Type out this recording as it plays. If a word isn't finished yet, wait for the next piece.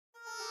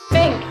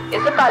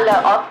is the color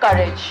of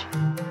courage.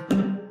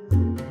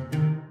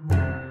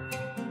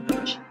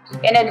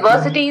 In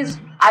adversities,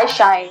 I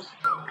shine.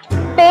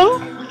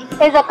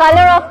 Pink is a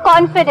color of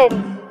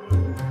confidence.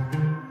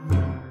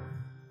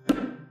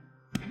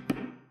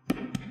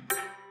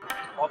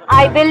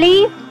 I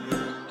believe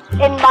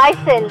in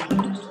myself.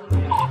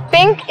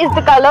 Pink is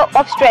the color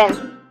of strength.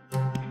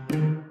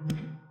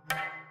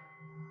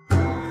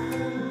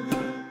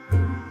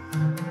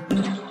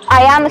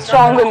 I am a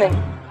strong woman.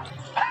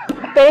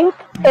 Pink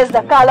is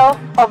the color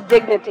of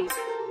dignity.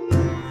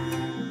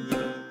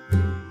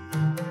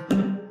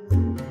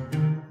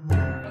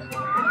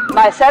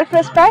 My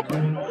self-respect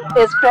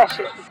is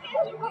precious.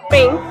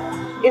 Pink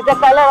is the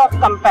color of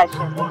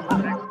compassion.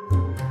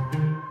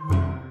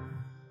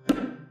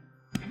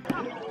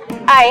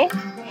 I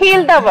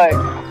heal the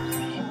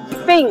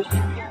world. Pink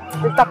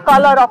is the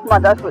color of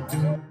motherhood.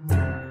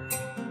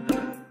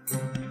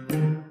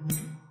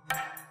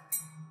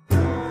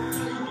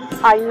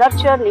 I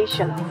nurture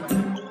nations.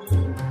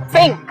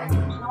 Pink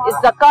is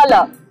the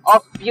color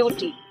of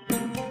beauty.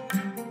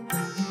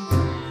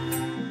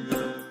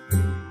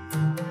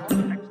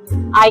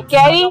 I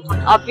carry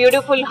a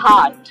beautiful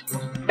heart.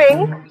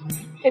 Pink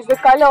is the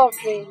color of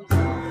dreams.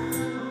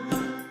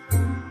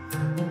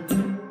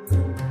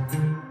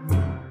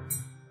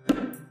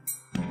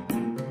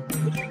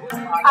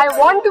 I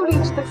want to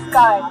reach the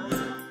sky.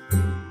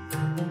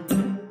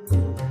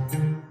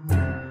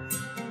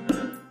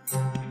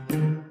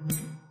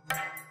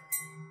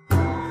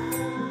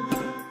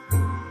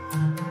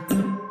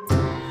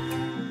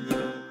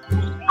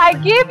 I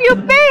give you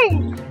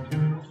pink.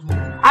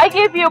 I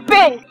give you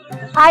pink.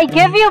 I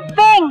give you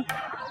pink.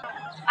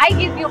 I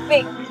give you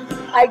pink.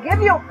 I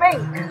give you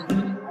pink.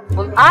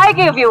 I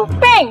give you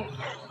pink.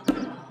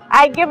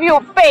 I give you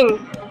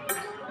pink.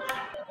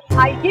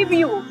 I give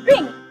you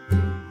pink.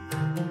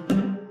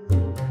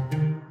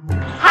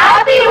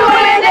 Happy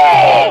Women's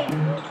Day!